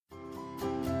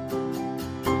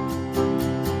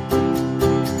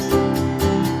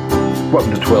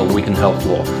Welcome to Twill, the Week in Health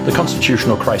Law, the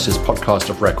constitutional crisis podcast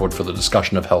of record for the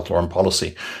discussion of health law and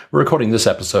policy. We're recording this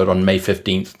episode on May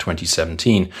 15th,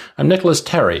 2017. I'm Nicholas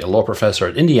Terry, a law professor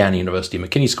at Indiana University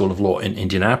McKinney School of Law in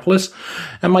Indianapolis,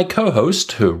 and my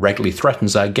co-host, who regularly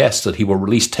threatens our guests that he will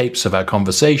release tapes of our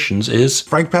conversations, is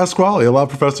Frank Pasquale, a law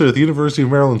professor at the University of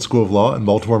Maryland School of Law in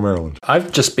Baltimore, Maryland.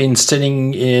 I've just been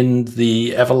sitting in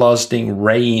the everlasting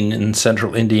rain in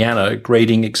central Indiana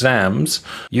grading exams.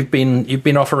 You've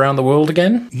been off around the world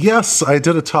again? Yes, I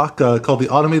did a talk called The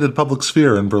Automated Public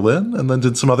Sphere in Berlin, and then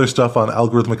did some other stuff on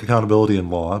algorithmic accountability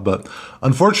in law, but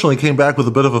unfortunately came back with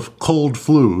a bit of a cold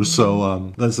flu,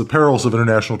 so that's the perils of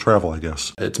international travel, I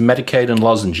guess. It's Medicaid and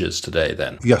lozenges today,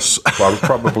 then. Yes. Well,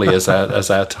 probably as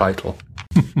our title.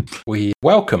 We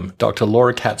welcome Dr.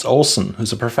 Laura Katz Olson,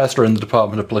 who's a professor in the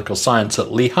Department of Political Science at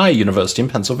LeHigh University in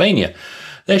Pennsylvania.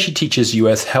 There she teaches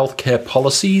U.S. healthcare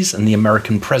policies and the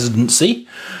American presidency,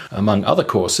 among other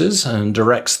courses, and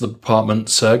directs the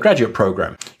department's graduate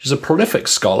program. She's a prolific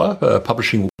scholar,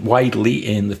 publishing widely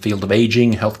in the field of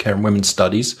aging, healthcare and women's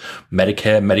studies,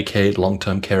 Medicare, Medicaid,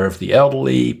 long-term care of the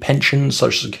elderly, pensions,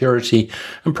 Social Security,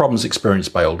 and problems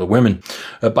experienced by older women.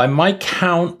 By my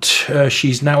count,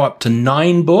 she's now up to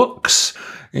 9 books,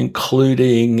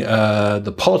 including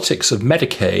The Politics of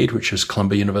Medicaid, which was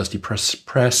Columbia University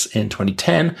Press in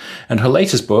 2010, and her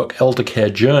latest book, Elder Care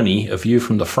Journey, A View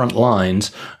from the Front Lines,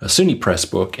 a SUNY Press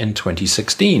book in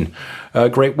 2016.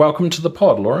 Great welcome to the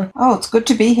pod, Laura. Oh, it's good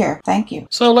to be here. Thank you.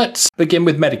 So let's begin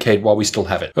with Medicaid while we still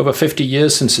have it. Over 50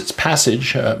 years since its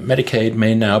passage, Medicaid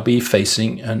may now be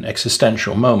facing an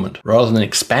existential moment. Rather than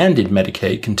expanded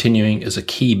Medicaid continuing as a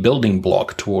key building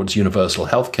block towards universal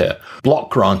health care,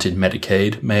 block-granted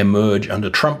Medicaid may emerge under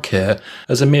Trump care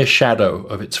as a mere shadow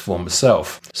of its former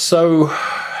self. So,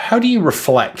 how do you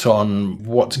reflect on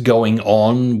what's going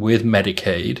on with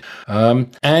Medicaid?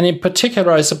 And in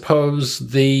particular, I suppose,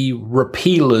 the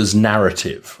repealers'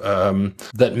 narrative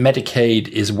that Medicaid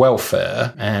is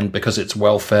welfare, and because it's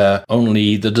welfare,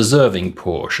 only the deserving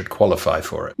poor should qualify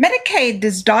for it. Medicaid,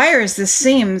 as dire as this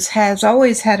seems, has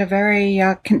always had a very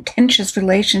contentious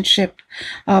relationship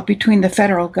between the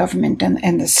federal government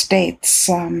and the states.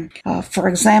 For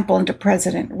example, under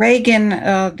President Reagan,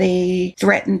 they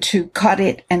threatened to cut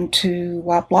it and to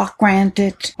block grant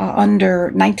it.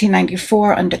 Under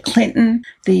 1994, under Clinton,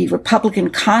 the Republican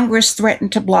Congress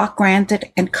threatened to block grant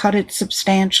it and cut it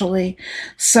substantially.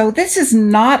 So this is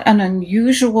not an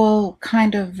unusual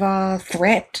kind of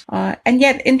threat. And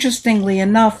yet, interestingly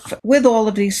enough, with all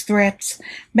of these threats,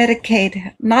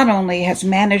 Medicaid not only has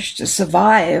managed to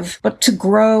survive, but to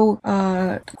grow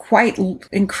quite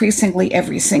increasingly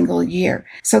every single year.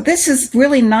 So this is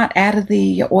really not out of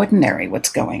the ordinary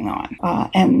what's going on.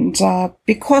 And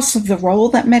because of the role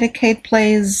that Medicaid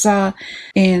plays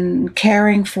in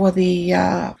caring for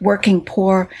the working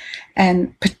poor,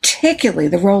 and particularly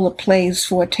the role it plays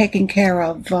for taking care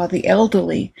of the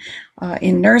elderly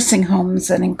in nursing homes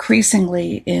and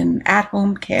increasingly in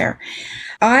at-home care,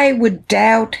 I would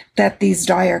doubt that these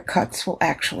dire cuts will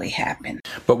actually happen.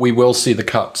 But we will see the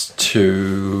cuts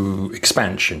to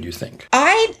expansion, you think?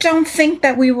 I don't think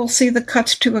that we will see the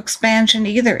cuts to expansion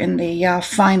either in the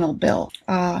final bill.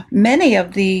 Many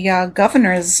of the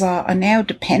governors are now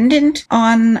dependent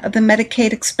on the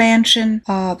Medicaid expansion.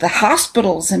 The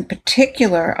hospitals in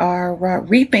particular are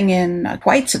reaping in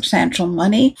quite substantial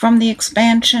money from the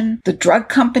expansion. The drug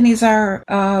companies are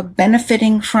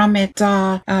benefiting from it.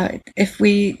 If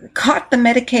we cut the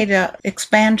Medicaid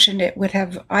expansion, it would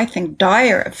have, I think,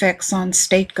 dire effects on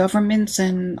state governments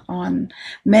and on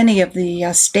many of the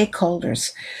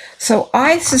stakeholders. So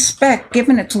I suspect,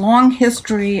 given its long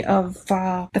history of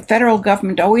the federal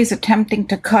government always attempting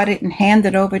to cut it and hand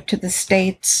it over to the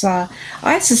states,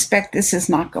 I suspect this is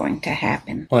not going to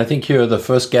happen. Well, I think you're the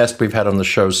first guest we've had on the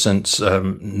show since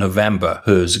November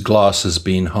whose glass has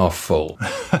been half full.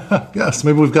 Yes,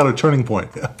 maybe we've got a turning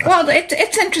point. Well,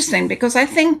 it's interesting because I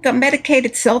think Medicaid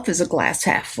itself is a glass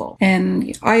half full.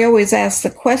 And I always ask the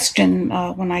question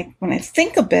when I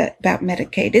think a bit about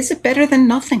Medicaid, is it better than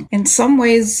nothing? In some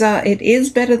ways, it is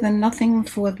better than nothing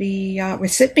for the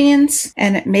recipients,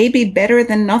 and it may be better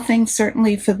than nothing,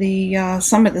 certainly for the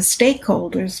some of the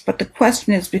stakeholders. But the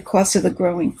question is, because of the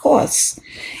growing costs,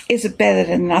 is it better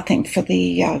than nothing for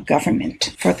the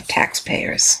government, for the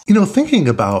taxpayers? You know, thinking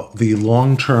about the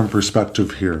long-term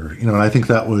perspective here, and I think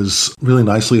that was really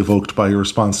nicely evoked by your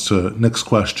response to Nick's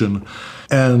question.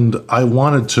 And I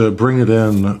wanted to bring it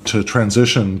in to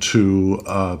transition to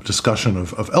a discussion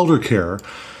of elder care.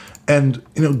 And,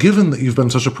 given that you've been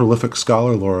such a prolific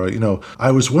scholar, Laura,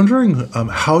 I was wondering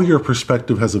how your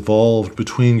perspective has evolved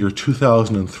between your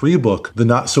 2003 book, The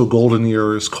Not So Golden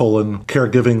Years,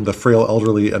 Caregiving, the Frail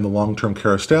Elderly, and the Long-Term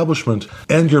Care Establishment,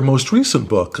 and your most recent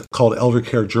book called Elder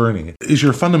Care Journey. Is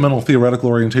your fundamental theoretical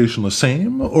orientation the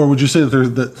same, or would you say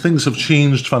that things have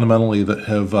changed fundamentally that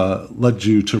have led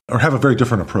you to, or have a very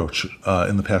different approach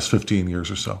in the past 15 years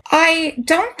or so? I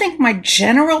don't think my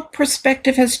general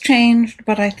perspective has changed,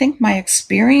 but I think my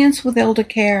experience with elder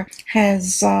care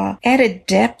has added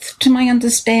depth to my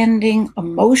understanding,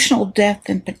 emotional depth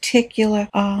in particular.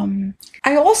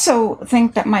 I also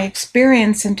think that my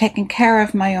experience in taking care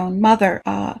of my own mother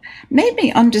made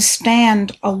me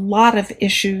understand a lot of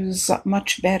issues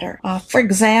much better. For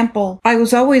example, I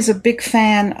was always a big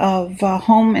fan of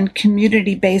home and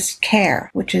community-based care,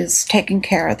 which is taking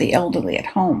care of the elderly at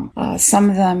home.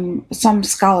 Some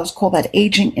scholars call that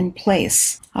aging in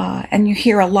place. And you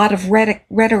hear a lot of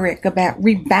rhetoric about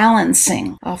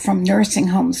rebalancing from nursing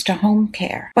homes to home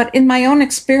care. But in my own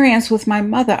experience with my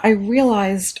mother, I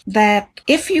realized that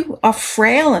if you are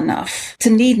frail enough to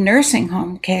need nursing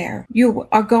home care, you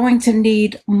are going to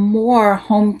need more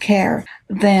home care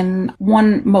than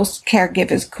most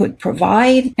caregivers could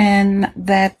provide, and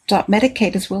that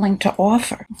Medicaid is willing to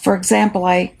offer. For example,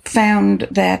 I found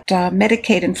that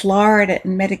Medicaid in Florida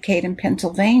and Medicaid in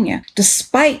Pennsylvania,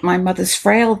 despite my mother's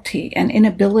frailty and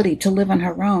inability to live on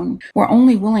her own, were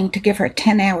only willing to give her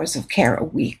 10 hours of care a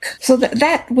week. So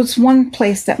that was one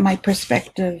place that my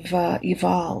perspective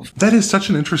evolved. That is such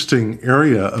an interesting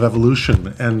area of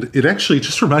evolution, and it actually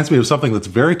just reminds me of something that's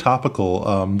very topical.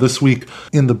 This week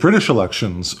in the British election,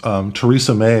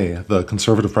 Theresa May, the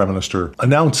Conservative Prime Minister,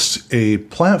 announced a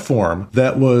platform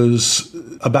that was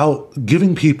about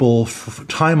giving people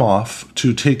time off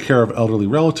to take care of elderly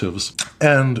relatives.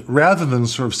 And rather than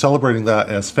sort of celebrating that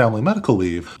as family medical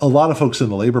leave, a lot of folks in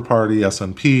the Labour Party,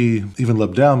 SNP, even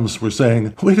Lib Dems were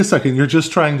saying, wait a second, you're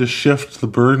just trying to shift the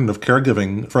burden of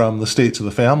caregiving from the state to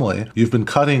the family. You've been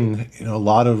cutting, a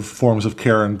lot of forms of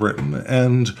care in Britain.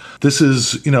 And this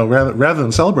is, rather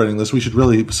than celebrating this, we should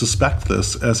really suspect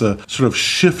this as a sort of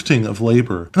shifting of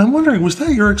labor. And I'm wondering, was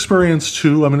that your experience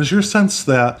too? I mean, is your sense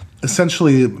that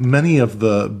essentially many of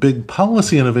the big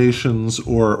policy innovations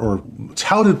or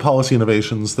touted policy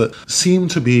innovations that seem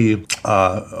to be,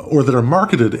 or that are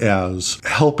marketed as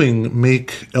helping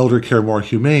make elder care more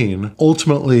humane,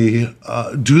 ultimately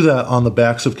do that on the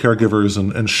backs of caregivers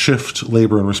and shift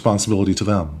labor and responsibility to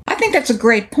them? I think that's a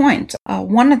great point.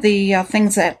 One of the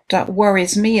things that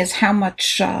worries me is how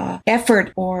much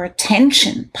effort or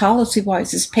attention,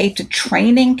 policy-wise, is paid to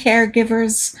training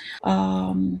caregivers,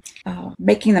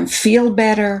 making them feel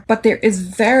better, but there is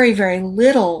very, very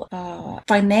little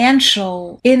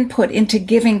financial input into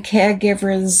giving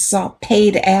caregivers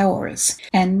paid hours.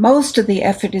 And most of the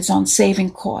effort is on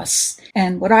saving costs.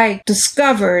 And what I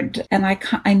discovered, and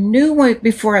I knew it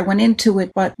before I went into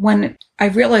it, but when I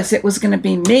realized it was going to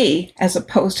be me as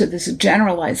opposed to this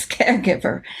generalized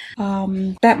caregiver,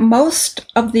 that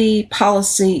most of the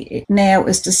policy now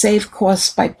is to save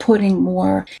costs by putting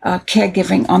more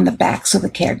caregiving on the backs of the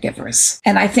caregivers.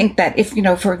 And I think that if,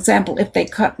 for example, if they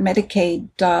cut Medicaid,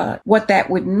 what that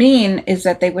would mean is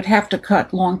that they would have to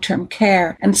cut long-term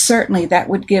care. And certainly that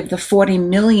would give the 40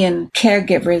 million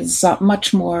caregivers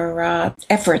much more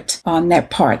effort on their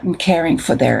part in caring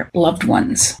for their loved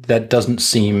ones. That doesn't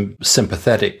seem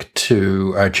sympathetic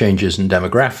to changes in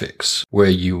demographics, where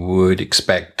you would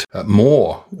expect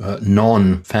more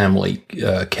non-family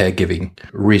caregiving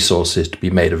resources to be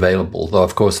made available. Though,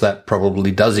 of course, that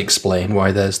probably does explain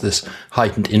why there's this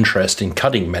heightened interest in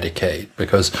cutting Medicaid,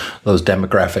 because those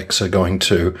demographics are going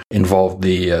to involve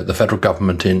the federal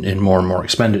government in more and more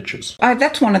expenditures.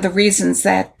 That's one of the reasons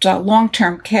that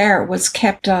long-term care was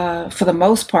kept, for the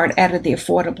most part, out of the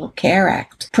Affordable Care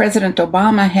Act. President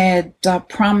Obama had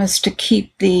promised to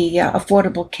keep the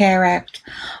Affordable Care Act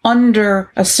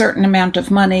under a certain amount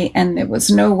of money, and there was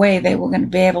no way they were going to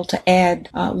be able to add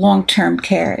long-term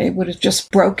care. It would have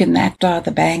just broken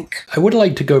the bank. I would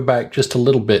like to go back just a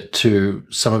little bit to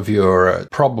some of your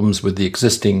problems with the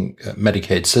existing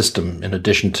Medicaid system, in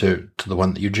addition to the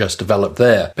one that you just developed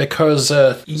there. Because,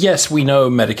 yes, we know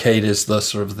Medicaid is the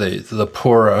sort of the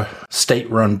poorer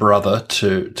state-run brother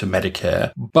to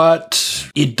Medicare, but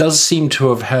it does seem to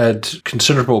have had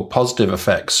considerable positive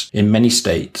effects in many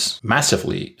states,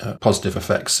 massively positive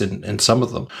effects in some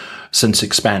of them since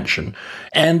expansion.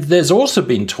 And there's also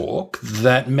been talk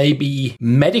that maybe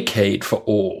Medicaid for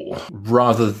all,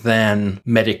 rather than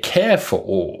Medicare for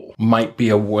all, might be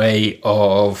a way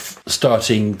of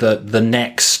starting the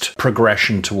next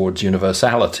progression towards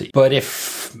universality. But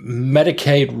if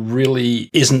Medicaid really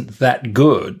isn't that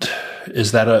good,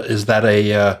 is that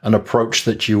an approach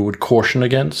that you would caution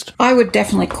against? I would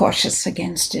definitely caution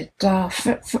against it.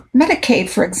 For Medicaid,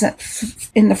 for example,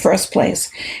 in the first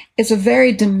place, is a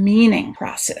very demeaning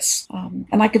process.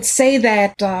 And I could say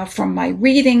that from my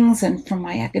readings and from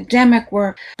my academic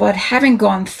work, but having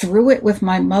gone through it with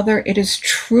my mother, it is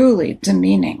truly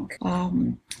demeaning.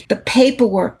 The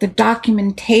paperwork, the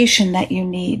documentation that you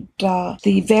need,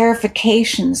 the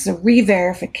verifications, the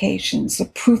re-verifications, the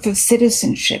proof of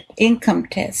citizenship, income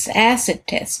tests, acid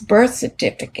tests, birth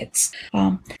certificates.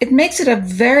 It makes it a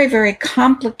very, very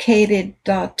complicated,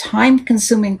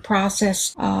 time-consuming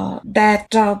process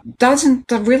that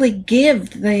doesn't really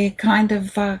give the kind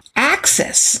of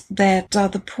access that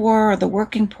the poor or the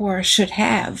working poor should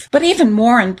have. But even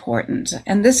more important,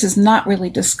 and this is not really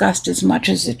discussed as much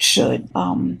as it should,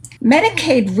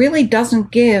 Medicaid really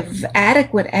doesn't give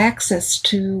adequate access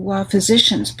to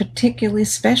physicians, particularly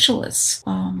specialists.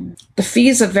 The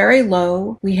fees are very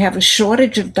low. We have a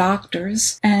shortage of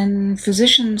doctors, and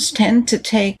physicians tend to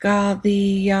take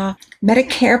the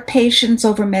Medicare patients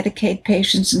over Medicaid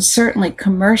patients, and certainly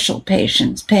commercial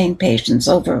patients, paying patients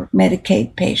over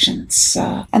Medicaid patients.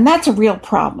 And that's a real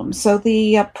problem. So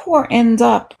the poor end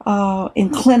up in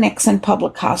clinics and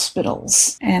public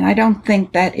hospitals. And I don't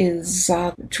think that is,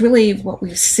 it's really what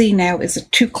we see now is a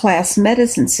two-class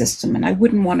medicine system, and I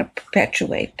wouldn't want to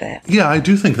perpetuate that. Yeah, I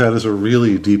do think that is a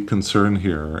really deep concern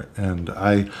here. And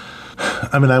I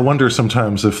wonder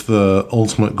sometimes if the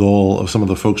ultimate goal of some of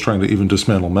the folks trying to even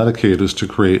dismantle Medicaid is to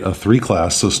create a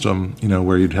three-class system,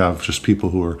 where you'd have just people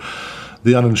who are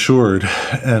the uninsured.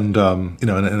 And,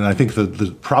 and I think that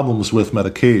the problems with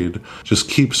Medicaid just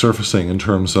keep surfacing in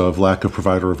terms of lack of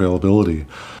provider availability.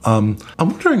 I'm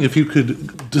wondering if you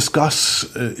could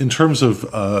discuss in terms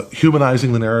of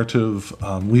humanizing the narrative.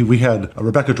 We had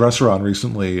Rebecca Dresser on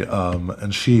recently,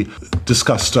 and she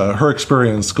discussed her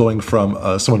experience going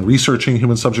from someone researching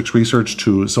human subjects research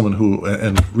to someone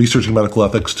and researching medical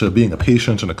ethics to being a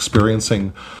patient and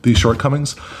experiencing these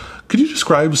shortcomings. Could you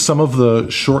describe some of the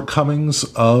shortcomings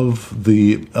of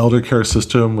the elder care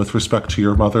system with respect to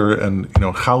your mother, and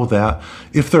how that,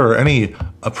 if there are any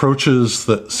approaches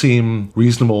that seem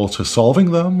reasonable to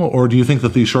solving them, or do you think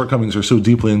that these shortcomings are so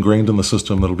deeply ingrained in the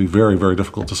system that it'll be very, very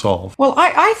difficult to solve? Well,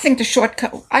 I think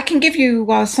I can give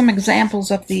you some examples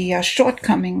of the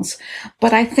shortcomings,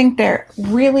 but I think they're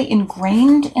really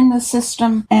ingrained in the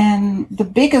system, and the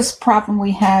biggest problem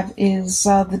we have is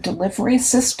the delivery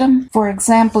system. For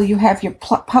example, you have your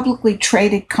publicly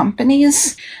traded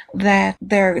companies that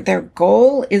their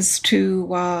goal is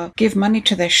to give money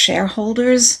to their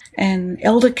shareholders, and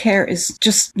elder care is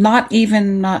just not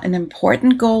even an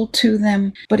important goal to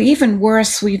them. But even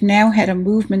worse, we've now had a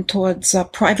movement towards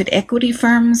private equity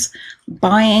firms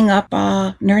buying up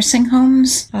nursing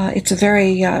homes. It's a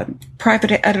very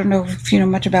private, I don't know if you know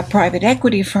much about private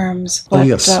equity firms, but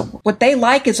yes. What they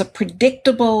like is a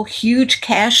predictable, huge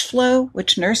cash flow,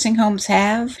 which nursing homes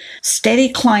have, steady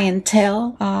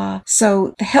clientele.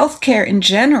 So the healthcare in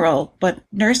general, but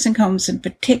nursing homes in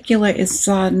particular, is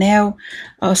now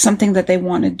something that they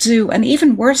want to do. And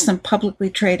even worse than publicly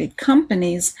traded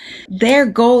companies, their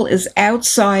goal is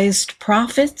outsized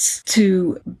profits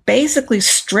to basically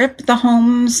strip the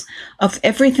homes of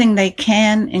everything they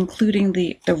can, including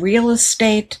the real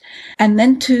estate, and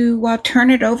then to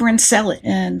turn it over and sell it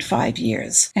in 5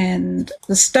 years. And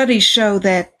the studies show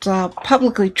that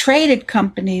publicly traded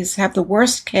companies have the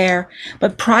worst care,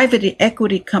 but private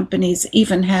equity companies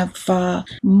even have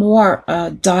more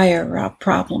dire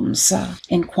problems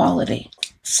in quality.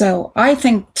 So I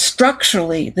think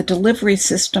structurally the delivery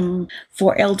system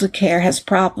for elder care has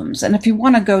problems. And if you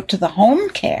want to go to the home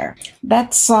care,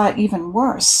 that's even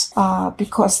worse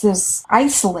because there's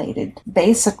isolated,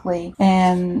 basically.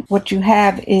 And what you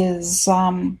have is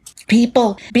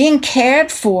people being cared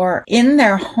for in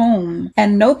their home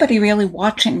and nobody really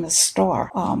watching the store.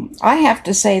 I have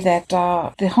to say that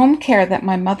the home care that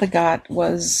my mother got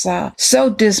was so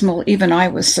dismal, even I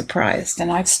was surprised,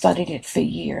 and I've studied it for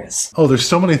years. Oh, there's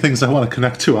so many things I want to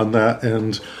connect to on that.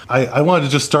 And I wanted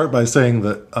to just start by saying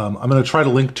that I'm going to try to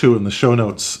link to in the show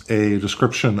notes a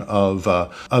description of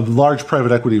a large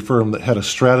private equity firm that had a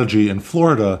strategy in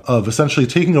Florida of essentially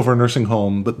taking over a nursing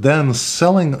home, but then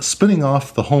spinning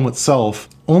off the home itself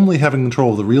only having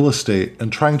control of the real estate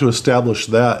and trying to establish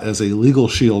that as a legal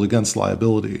shield against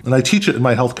liability. And I teach it in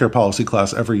my healthcare policy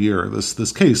class every year,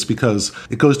 this case, because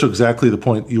it goes to exactly the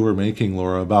point you were making,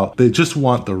 Laura, about they just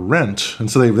want the rent.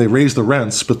 And so they raise the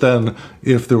rents, but then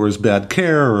if there was bad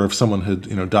care or if someone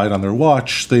had, died on their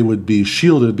watch, they would be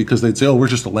shielded because they'd say, oh, we're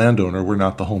just a landowner, we're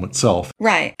not the home itself.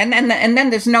 Right. And then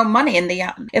there's no money in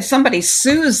if somebody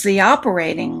sues the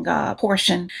operating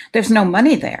portion, there's no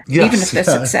money there, yes, even if they're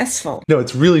successful. No,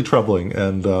 it's really troubling.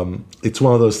 And it's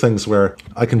one of those things where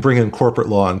I can bring in corporate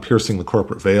law and piercing the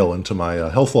corporate veil into my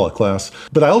health law class.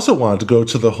 But I also wanted to go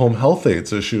to the home health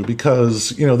aides issue because,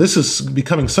 this is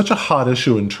becoming such a hot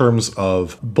issue in terms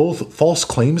of both False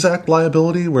Claims Act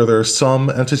liability, where there are some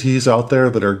entities out there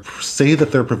that say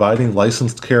that they're providing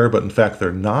licensed care, but in fact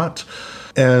they're not.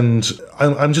 And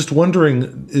I'm just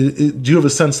wondering, do you have a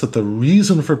sense that the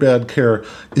reason for bad care,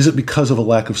 is it because of a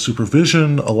lack of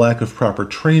supervision, a lack of proper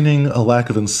training, a lack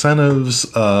of incentives,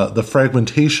 the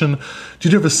fragmentation? Do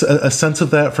you have a sense of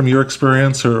that from your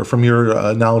experience or from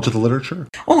your knowledge of the literature?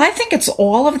 Well, I think it's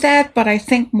all of that, but I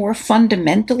think more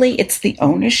fundamentally, it's the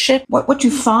ownership. What you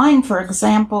find, for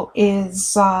example,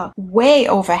 is way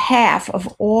over half of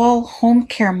all home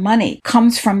care money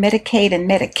comes from Medicaid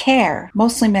and Medicare,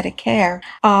 mostly Medicare.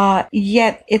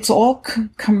 Yet it's all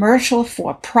commercial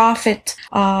for profit,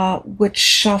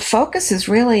 which focuses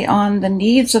really on the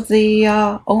needs of the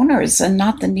owners and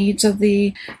not the needs of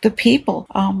the people.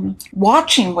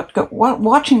 Watching what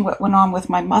went on with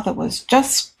my mother was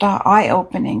just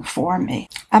eye-opening for me.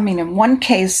 I mean, in one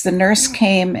case, the nurse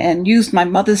came and used my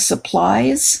mother's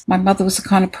supplies. My mother was the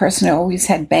kind of person who always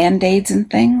had Band-Aids and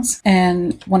things.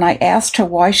 And when I asked her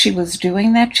why she was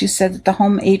doing that, she said that the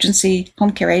home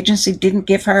care agency didn't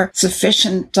give her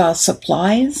sufficient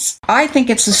supplies. I think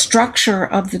it's the structure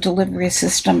of the delivery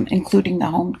system, including the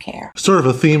home care. Sort of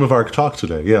a theme of our talk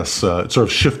today, yes. Sort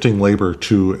of shifting labor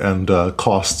and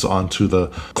costs onto the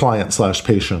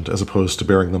client/patient as opposed to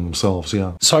bearing them themselves,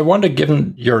 yeah. So I wonder,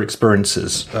 given your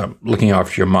experiences looking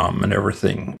after your mom and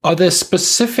everything, are there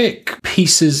specific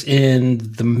pieces in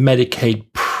the Medicaid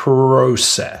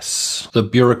process, the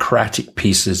bureaucratic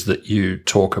pieces that you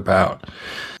talk about,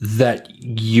 that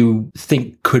you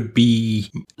think could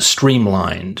be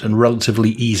streamlined and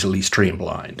relatively easily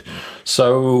streamlined?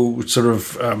 So sort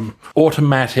of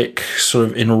automatic sort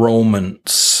of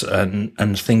enrollments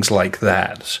and things like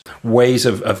that, ways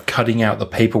of cutting out the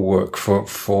paperwork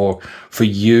for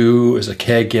you as a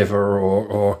caregiver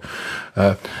or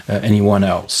anyone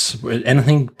else.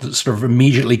 Anything that sort of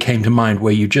immediately came to mind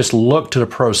where you just looked at a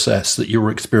process that you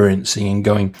were experiencing and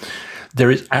going, there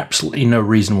is absolutely no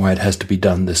reason why it has to be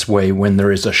done this way when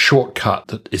there is a shortcut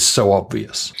that is so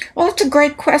obvious? Well, it's a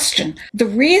great question. The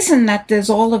reason that there's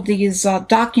all of these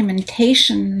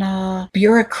documentation,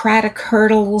 bureaucratic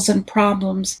hurdles and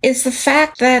problems is the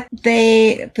fact that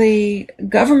the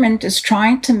government is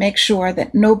trying to make sure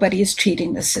that nobody is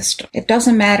cheating the system. It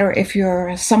doesn't matter if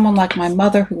you're someone like my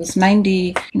mother who was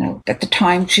 90, at the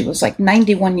time she was like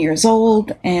 91 years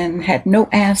old and had no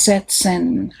assets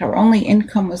and her only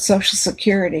income was Social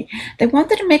Security. They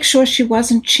wanted to make sure she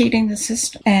wasn't cheating the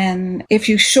system. And if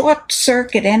you short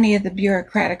circuit any of the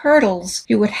bureaucratic hurdles,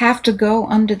 you would have to go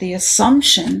under the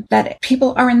assumption that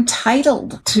people are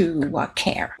entitled to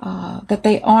care, that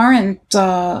they aren't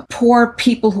poor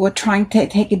people who are trying to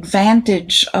take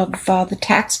advantage of the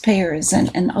taxpayers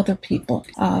and other people.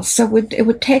 So it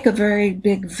would take a very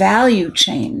big value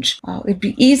change. It'd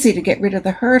be easy to get rid of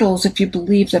the hurdles if you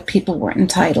believe that people were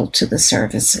entitled to the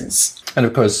services. And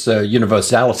of course,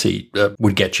 universality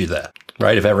would get you there,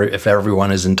 right? If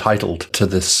everyone is entitled to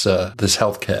this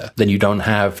healthcare, then you don't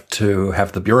have to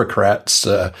have the bureaucrats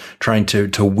trying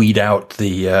to weed out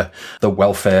the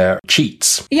welfare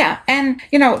cheats. Yeah, and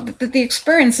the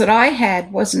experience that I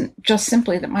had wasn't just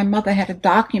simply that my mother had to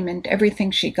document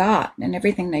everything she got and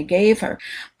everything they gave her,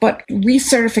 but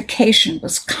recertification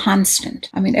was constant.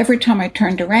 I mean, every time I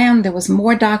turned around, there was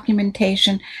more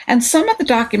documentation, and some of the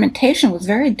documentation was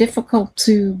very difficult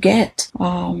to get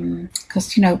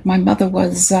because my mother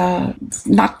was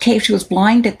she was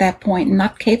blind at that point and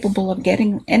not capable of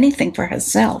getting anything for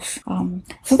herself.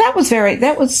 So that was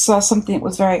something that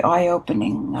was very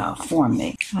eye-opening for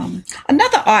me.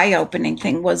 Another eye-opening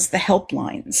thing was the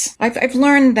helplines. I've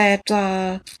learned that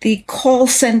the call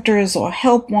centers or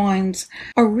helplines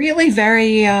are really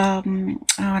very I don't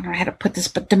know how to put this,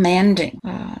 but demanding.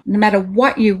 No matter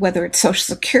whether it's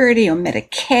Social Security or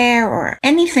Medicare or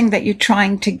anything that you're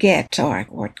trying to get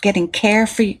or getting care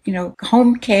for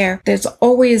home care. There's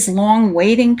always long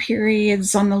waiting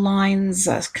periods on the lines,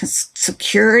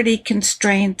 security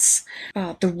constraints,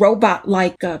 the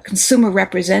robot-like consumer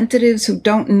representatives who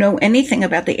don't know anything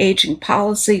about the aging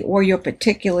policy or your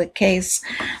particular case.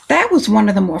 That was one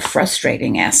of the more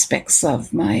frustrating aspects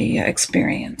of my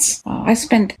experience. I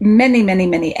spent many, many,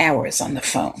 many hours on the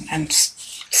phone and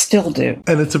still do.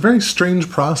 And it's a very strange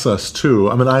process, too.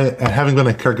 I mean, having been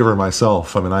a caregiver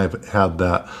myself, I've had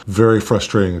that very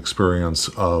frustrating experience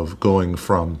of going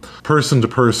from person to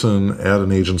person at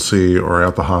an agency or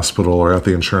at the hospital or at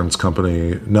the insurance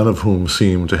company, none of whom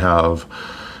seem to have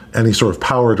any sort of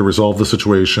power to resolve the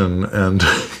situation, and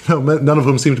none of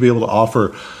whom seem to be able to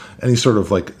offer any sort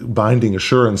of binding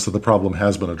assurance that the problem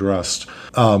has been addressed.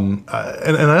 And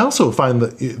I also find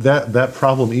that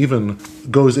problem even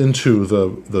goes into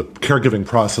the caregiving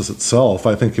process itself.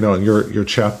 I think, in your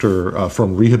chapter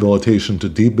from rehabilitation to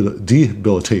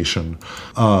debilitation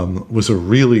was a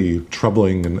really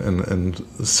troubling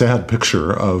and sad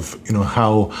picture of,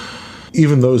 how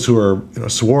even those who are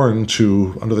sworn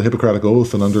to under the Hippocratic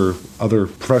Oath and under other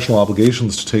professional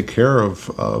obligations to take care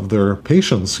of their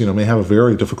patients, may have a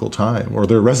very difficult time, or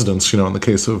their residents, in the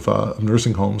case of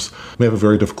nursing homes, may have a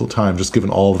very difficult time just given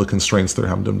all of the constraints they're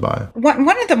hemmed in by.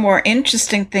 One of the more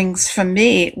interesting things for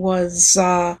me was,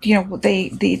 the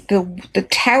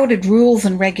touted rules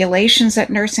and regulations at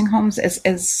nursing homes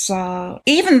is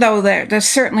even though they're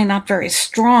certainly not very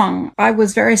strong, I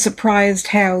was very surprised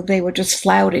how they were just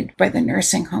flouted by the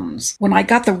nursing homes. When I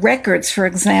got the records, for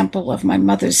example, of my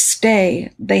mother's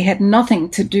stay, they had nothing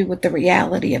to do with the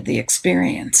reality of the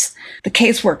experience. The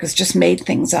caseworkers just made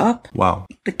things up. Wow.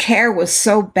 The care was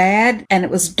so bad, and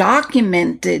it was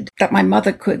documented that my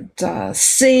mother could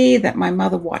see, that my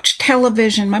mother watched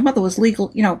television. My mother was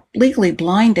legally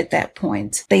blind at that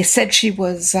point. They said she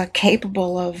was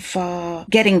capable of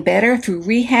getting better through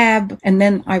rehab, and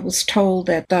then I was told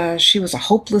that she was a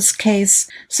hopeless case.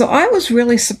 So I was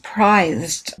really surprised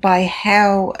by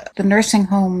how the nursing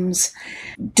homes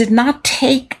did not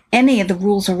take any of the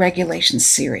rules or regulations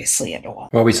seriously at all.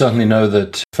 Well, we certainly know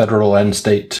that federal and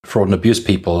state fraud and abuse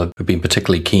people have been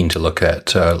particularly keen to look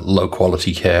at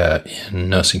low-quality care in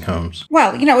nursing homes.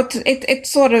 Well,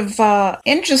 it's sort of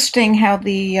interesting how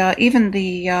even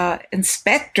the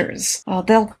inspectors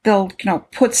they'll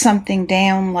put something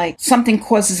down like something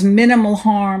causes minimal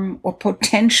harm or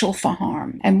potential for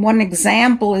harm. And one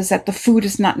example is that the food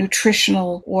is not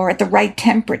nutritional or at the right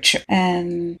temperature,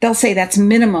 and they'll say that's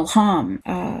minimal harm.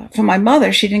 For my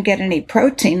mother, she didn't get any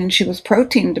protein, and she was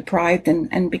protein deprived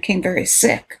and became very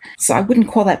sick. So I wouldn't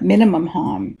call that minimum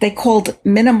harm. They called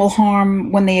minimal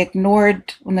harm when the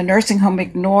nursing home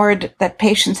ignored that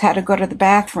patients had to go to the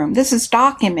bathroom. This is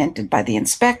documented by the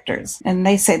inspectors, and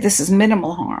they say this is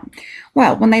minimal harm.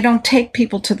 Well, when they don't take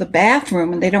people to the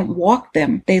bathroom and they don't walk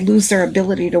them, they lose their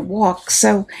ability to walk.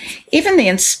 So even the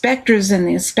inspectors and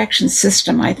the inspection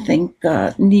system, I think,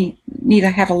 need to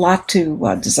have a lot to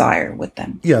desire with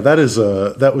them. Yeah,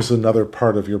 that was another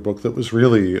part of your book that was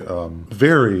really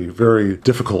very, very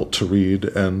difficult to read,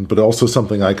 but also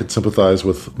something I could sympathize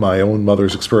with my own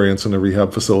mother's experience in a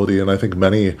rehab facility, and I think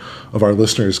many of our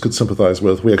listeners could sympathize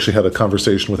with. We actually had a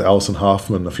conversation with Allison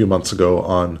Hoffman a few months ago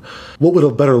on what would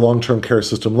a better long-term care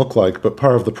system look like, but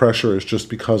part of the pressure is just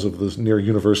because of this near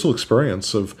universal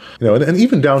experience of, and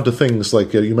even down to things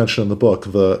like you mentioned in the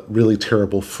book, the really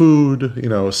terrible food,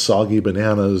 soggy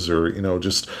bananas, or,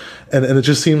 and it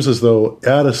just seems as though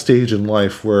at a stage in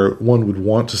life where one would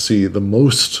want to see the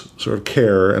most sort of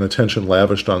care and attention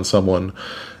lavished on someone,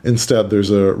 instead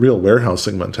there's a real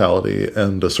warehousing mentality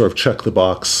and a sort of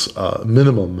check-the-box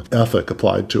minimum ethic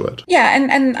applied to it. Yeah,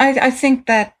 and I think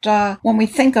that when we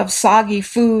think of soggy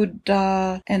food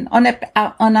and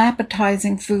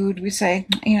unappetizing food, we say,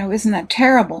 isn't that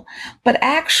terrible? But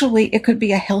actually, it could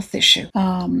be a health issue,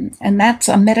 and that's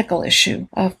a medical issue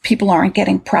of people aren't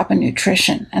getting proper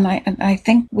nutrition. And I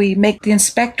think we make the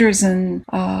inspectors and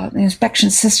the inspection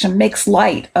system makes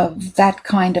light of that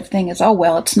kind of thing as, oh,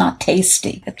 well, it's not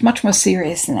tasty. It's much more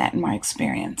serious than that in my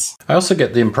experience. I also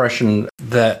get the impression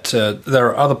that there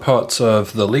are other parts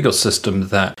of the legal system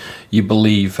that you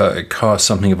believe cast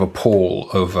something of a pall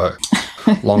over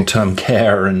long-term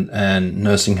care and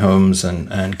nursing homes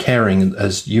and caring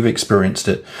as you've experienced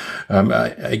it.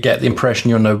 I get the impression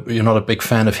you're not a big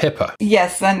fan of HIPAA.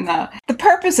 Yes, and the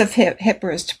purpose of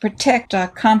HIPAA is to protect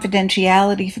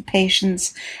confidentiality for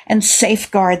patients and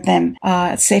safeguard them,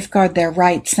 safeguard their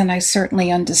rights, and I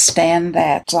certainly understand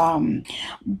that.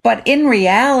 But in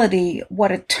reality,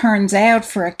 what it turns out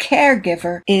for a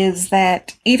caregiver is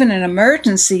that even in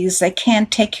emergencies, they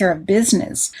can't take care of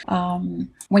business.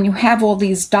 When you have all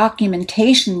these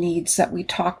documentation needs that we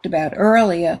talked about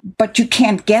earlier, but you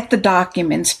can't get the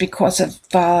documents because of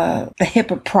the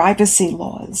HIPAA privacy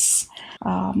laws.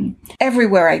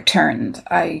 Everywhere I turned,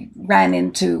 I ran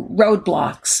into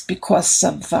roadblocks because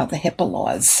of the HIPAA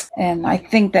laws. And I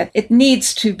think that it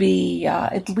needs to be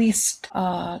at least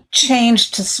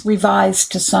changed,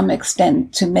 revised to some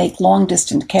extent to make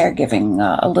long-distance caregiving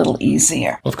a little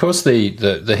easier. Of course, the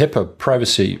HIPAA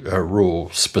privacy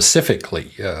rule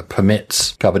specifically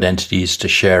permits covered entities to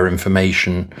share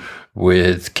information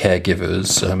with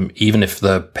caregivers, even if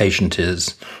the patient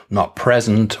is not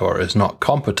present or is not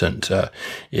competent.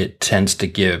 It tends to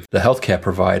give the healthcare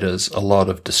providers a lot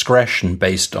of discretion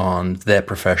based on their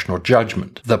professional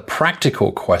judgment. The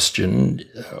practical question,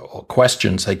 or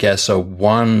questions, I guess, are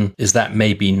one, is that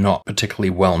maybe not particularly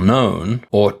well known?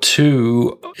 Or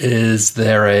two, is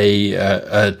there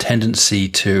a tendency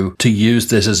to use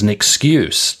this as an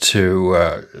excuse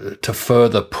to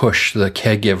further push the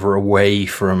caregiver away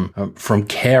from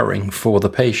caring for the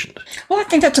patient? Well, I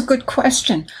think that's a good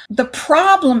question. The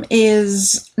problem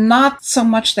is not so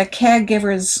much that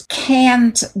caregivers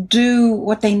can't do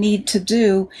what they need to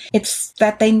do. It's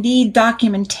that they need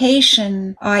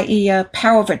documentation, i.e. a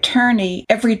power of attorney,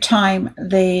 every time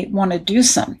they want to do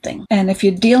something. And if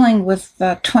you're dealing with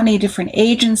 20 different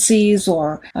agencies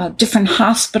or different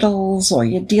hospitals, or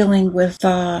you're dealing with,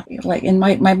 like in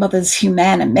my mother's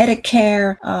Humana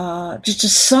Medicare, just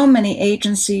so many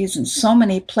agencies and so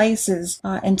many places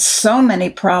and so many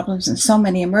problems and so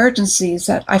many emergencies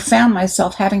that I found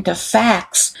myself having to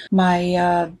fax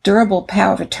my durable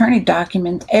power of attorney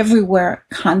document everywhere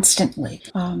constantly.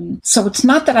 So it's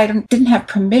not that I didn't have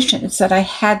permission, it's that I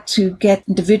had to get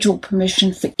individual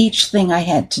permission for each thing I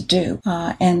had to do.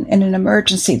 And in an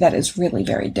emergency, that is really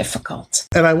very difficult.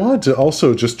 And I wanted to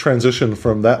also just transition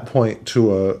from that point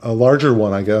to a larger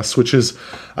one, I guess, which is,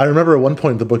 I remember at one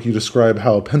point in the book you describe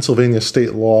how Pennsylvania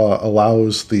state law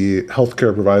allows the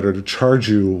healthcare provider to charge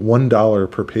you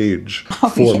 $1 per page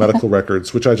for medical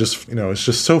records, which I just, it's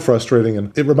just so frustrating.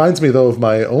 And it reminds me, though, of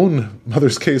my own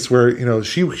mother's case where,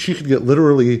 she could get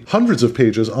literally hundreds of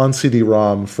pages on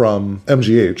CD-ROM from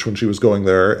MGH when she was going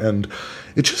there. And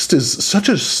it just is such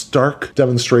a stark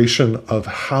demonstration of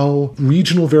how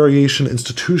regional variation,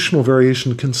 institutional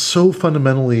variation can so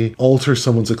fundamentally alter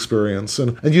someone's experience.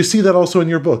 And you see that also in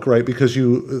your book, right? Because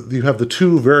you have the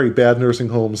two very bad nursing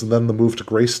homes and then the move to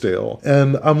Graysdale.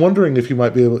 And I'm wondering if you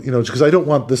might be able, because I don't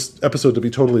want this episode to be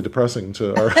totally depressing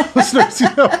to our listeners.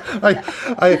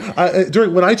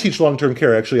 When I teach long-term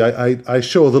care, actually, I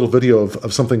show a little video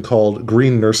of something called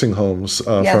green nursing homes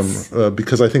Yes.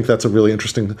 because I think that's a really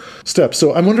interesting step.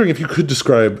 So I'm wondering if you could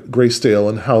describe Graysdale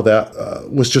and how that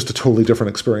was just a totally different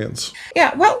experience.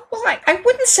 Yeah, well, I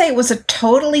wouldn't say it was a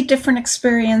totally different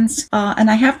experience.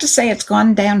 And I have to say it's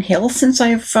gone downhill since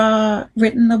I've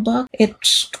written the book.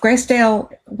 Graysdale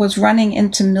was running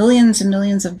into millions and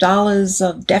millions of dollars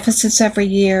of deficits every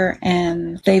year,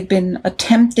 and they've been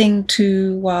attempting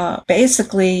to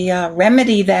basically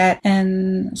remedy that.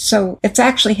 And so it's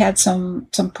actually had some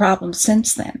problems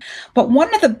since then. But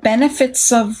one of the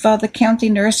benefits of the county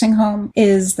nursing home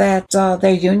is that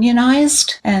they're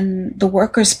unionized and the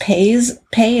workers' pay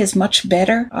is much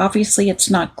better. Obviously, it's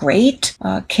not great.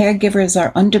 Caregivers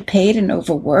are underpaid and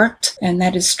overworked, and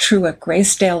that is true at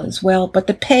Graysdale as well. But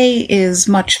the pay is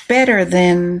much better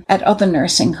than at other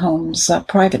nursing homes,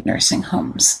 private nursing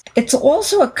homes. It's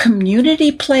also a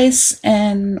community place,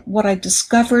 and what I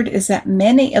discovered is that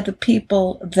many of the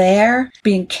people there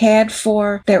being cared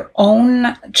for, their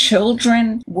own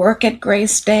children work at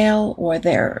Graysdale, or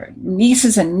their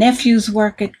nieces and nephews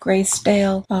work at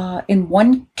Graysdale. In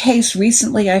one case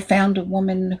recently, I found a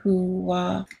woman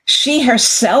who, she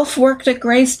herself worked at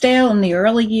Graysdale in the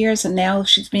early years, and now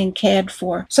she's being cared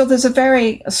for. So there's a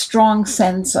very strong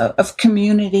sense of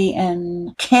community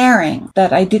and caring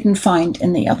that I didn't find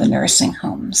in the other nursing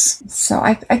homes. So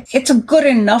it's a good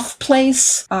enough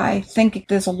place. I think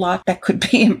there's a lot that could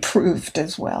be improved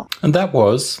as well. And that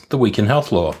was The Week in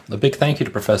Health Law. A big thank you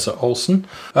to Professor Olson.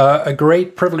 A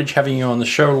great privilege having you on the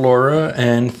show, Laura,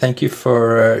 and thank you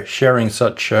for sharing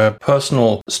such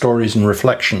personal stories and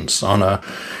reflections on a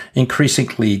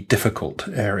increasingly difficult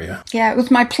area. Yeah, it was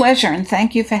my pleasure, and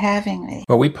thank you for having me.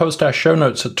 Well, we post our show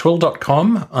notes at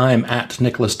twill.com. I'm at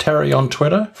Nicholas Terry on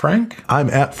Twitter. Frank? I'm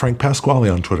at Frank Pasquale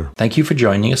on Twitter. Thank you for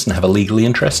joining us, and have a legally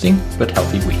interesting but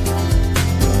healthy week.